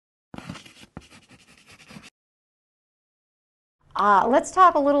let's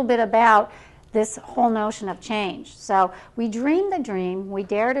talk a little bit about this whole notion of change. So we dream the dream, we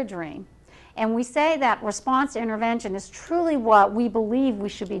dare to dream, and we say that response to intervention is truly what we believe we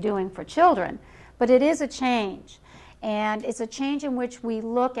should be doing for children, but it is a change. And it's a change in which we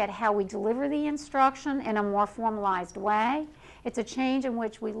look at how we deliver the instruction in a more formalized way. It's a change in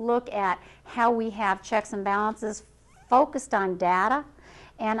which we look at how we have checks and balances focused on data.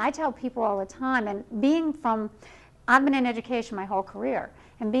 And I tell people all the time, and I've been in education my whole career,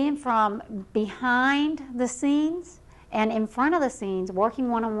 and being from behind the scenes and in front of the scenes, working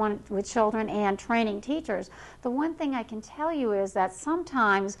one-on-one with children and training teachers, the one thing I can tell you is that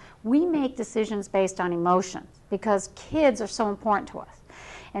sometimes we make decisions based on emotions because kids are so important to us.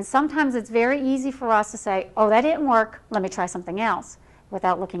 And sometimes it's very easy for us to say, oh, that didn't work, let me try something else,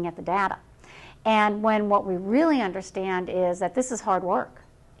 without looking at the data. And when what we really understand is that this is hard work,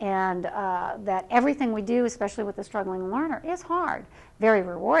 and that everything we do, especially with the struggling learner, is hard. Very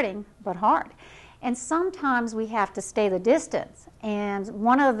rewarding, but hard. And sometimes we have to stay the distance. And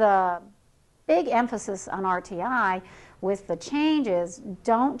one of the big emphasis on RtI with the change is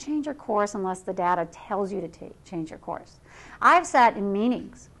don't change your course unless the data tells you to change your course. I've sat in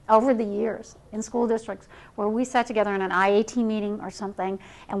meetings over the years in school districts where we sat together in an IAT meeting or something,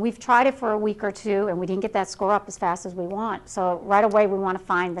 and we've tried it for a week or two, and we didn't get that score up as fast as we want. So right away we want to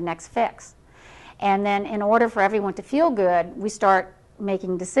find the next fix. And then in order for everyone to feel good, we start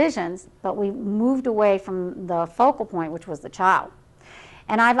making decisions, but we moved away from the focal point, which was the child.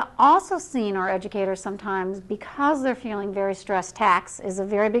 And I've also seen our educators sometimes, because they're feeling very stressed, tax is a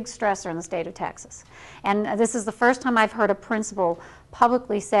very big stressor in the state of Texas. And this is the first time I've heard a principal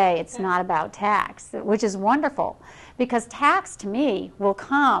publicly say it's not about tax, which is wonderful, because tax to me will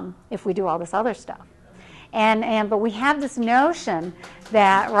come if we do all this other stuff. But we have this notion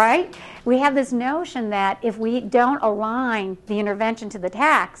that, right? We have this notion that if we don't align the intervention to the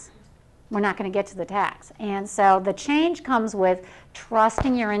tax, we're not going to get to the tax. And so the change comes with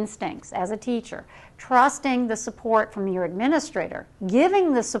trusting your instincts as a teacher, trusting the support from your administrator,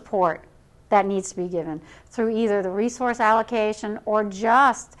 giving the support that needs to be given through either the resource allocation or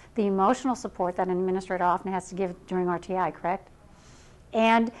just the emotional support that an administrator often has to give during RtI, correct?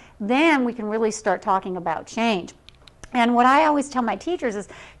 And then we can really start talking about change. And what I always tell my teachers is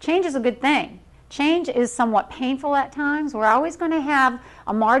change is a good thing. Change is somewhat painful at times. We're always going to have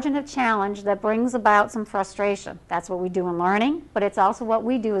a margin of challenge that brings about some frustration. That's what we do in learning, but it's also what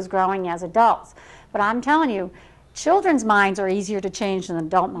we do as growing as adults. But I'm telling you, children's minds are easier to change than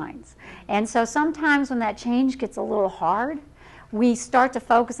adult minds. And so sometimes when that change gets a little hard, we start to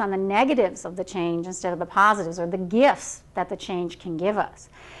focus on the negatives of the change instead of the positives, or the gifts that the change can give us.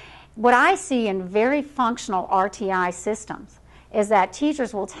 What I see in very functional RtI systems is that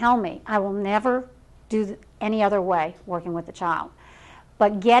teachers will tell me, I will never do any other way working with the child.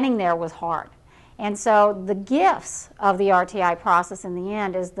 But getting there was hard. And so the gifts of the RtI process in the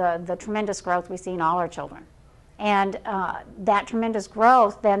end is the tremendous growth we see in all our children. And that tremendous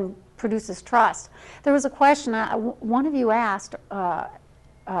growth then produces trust. There was a question, one of you asked a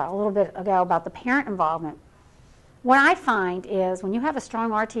little bit ago about the parent involvement. What I find is when you have a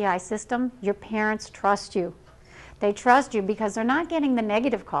strong RtI system, your parents trust you. They trust you because they're not getting the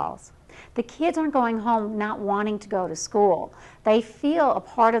negative calls. The kids aren't going home not wanting to go to school. They feel a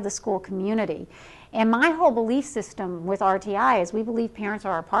part of the school community. And my whole belief system with RtI is we believe parents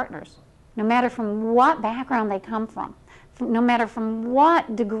are our partners, no matter from what background they come from, no matter from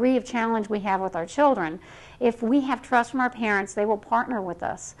what degree of challenge we have with our children. If we have trust from our parents, they will partner with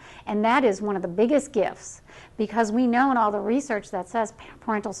us. And that is one of the biggest gifts, because we know in all the research that says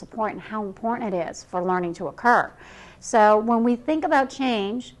parental support and how important it is for learning to occur. So when we think about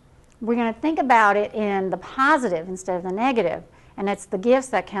change, we're going to think about it in the positive instead of the negative. And it's the gifts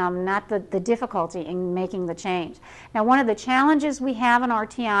that come, not the difficulty in making the change. Now, one of the challenges we have in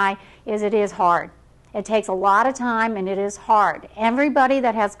RtI is it is hard. It takes a lot of time, and it is hard. Everybody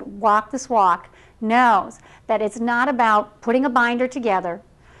that has walked this walk knows that it's not about putting a binder together,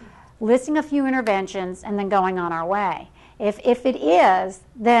 listing a few interventions, and then going on our way. If it is,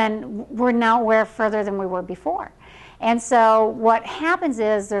 then we're nowhere further than we were before. And so what happens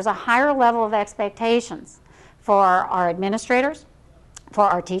is there's a higher level of expectations for our administrators, for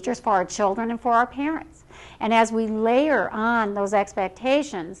our teachers, for our children, and for our parents. And as we layer on those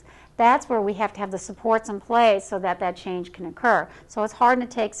expectations, that's where we have to have the supports in place so that that change can occur. So it's hard and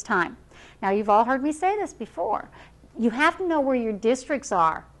it takes time. Now, you've all heard me say this before. You have to know where your districts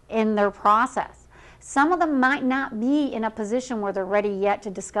are in their process. Some of them might not be in a position where they're ready yet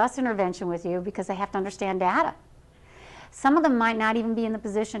to discuss intervention with you because they have to understand data. Some of them might not even be in the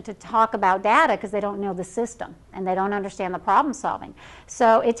position to talk about data because they don't know the system and they don't understand the problem solving.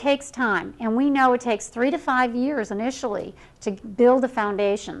 So it takes time, and we know it takes 3 to 5 years initially to build the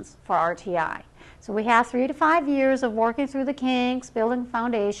foundations for RTI. So we have 3 to 5 years of working through the kinks, building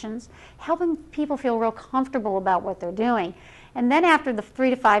foundations, helping people feel real comfortable about what they're doing. And then after the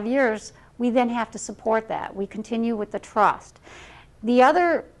 3 to 5 years, we then have to support that. We continue with the trust. The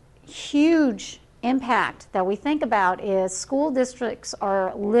other huge impact that we think about is school districts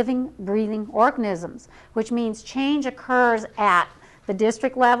are living, breathing organisms, which means change occurs at the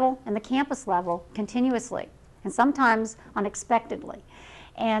district level and the campus level continuously, and sometimes unexpectedly.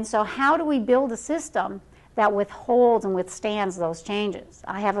 And so how do we build a system that withholds and withstands those changes?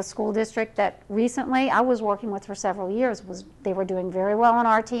 I have a school district that recently I was working with for several years. They were doing very well on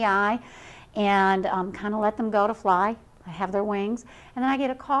RTI, and kind of let them go to fly. I have their wings. And then I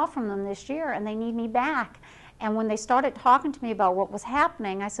get a call from them this year, and they need me back. And when they started talking to me about what was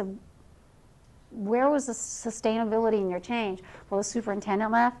happening, I said, where was the sustainability in your change? Well, the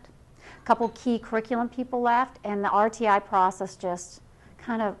superintendent left, a couple key curriculum people left, and the RTI process just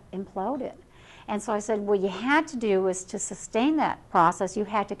kind of imploded. And so I said, what you had to do is to sustain that process, you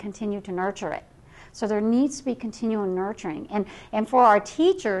had to continue to nurture it. So there needs to be continual nurturing. And for our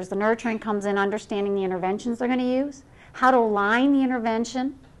teachers, the nurturing comes in understanding the interventions they're going to use, how to align the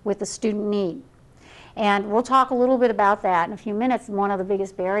intervention with the student need. And we'll talk a little bit about that in a few minutes, one of the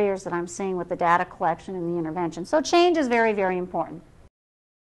biggest barriers that I'm seeing with the data collection and the intervention. So change is very, very important.